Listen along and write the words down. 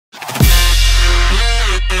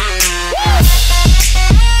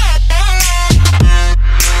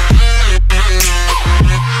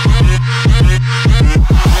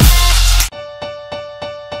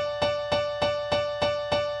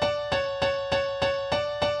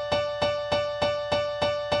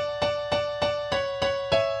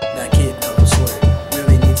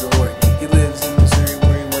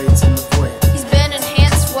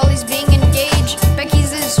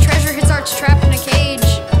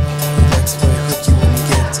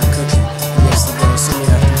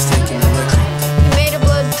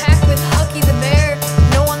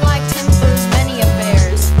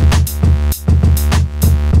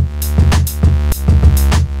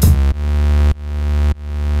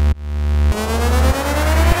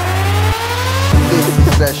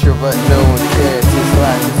but no one cares. His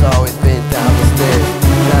life has always been down the stairs.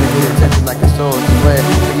 Trying to get attention like a soldier's player.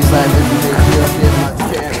 But he's like, this is just in my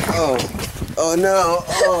chance. Oh no.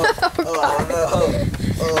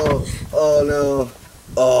 Oh no.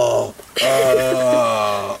 Oh. He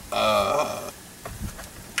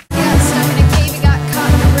got stuck in a cave, he got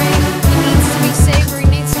caught in the rain. He needs to be saved or he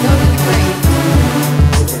needs to go to the grave.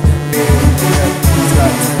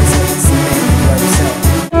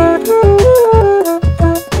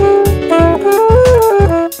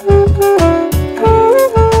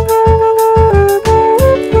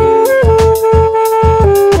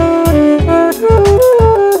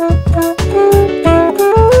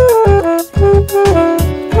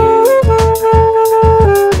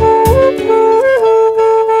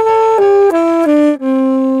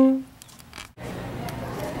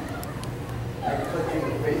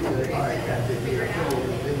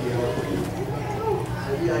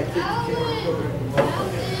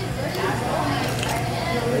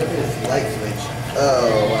 Light switch.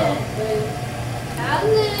 Oh wow.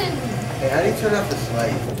 Hey, how do you turn off this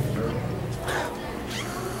light?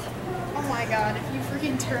 Oh my god, if you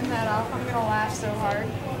freaking turn that off, I'm gonna laugh so hard.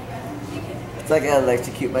 It's like I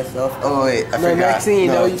electrocute myself. Oh wait, I forgot. Next thing you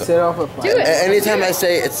know, you set off a fire. Do it. Anytime I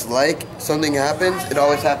say it's like something happens, it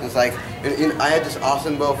always happens like, I had this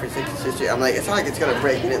awesome bow for 66 years. I'm like, it's not like it's gonna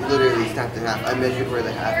break, and it literally snapped in half. I measured where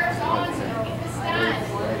the half was.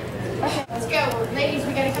 Okay, let's go. Ladies,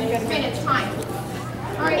 we gotta come to finish time.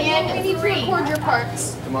 Alright, and we need to record your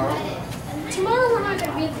parts. Tomorrow? Tomorrow we're not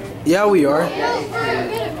gonna be there. Yeah, we are. No, we're gonna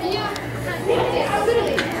be,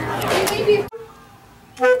 literally. Maybe.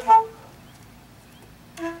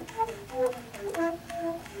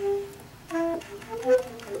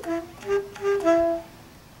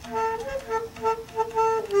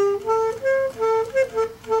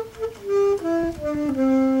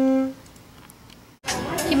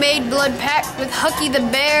 He made blood pact with Hucky the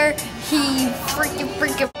bear. He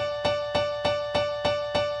freaking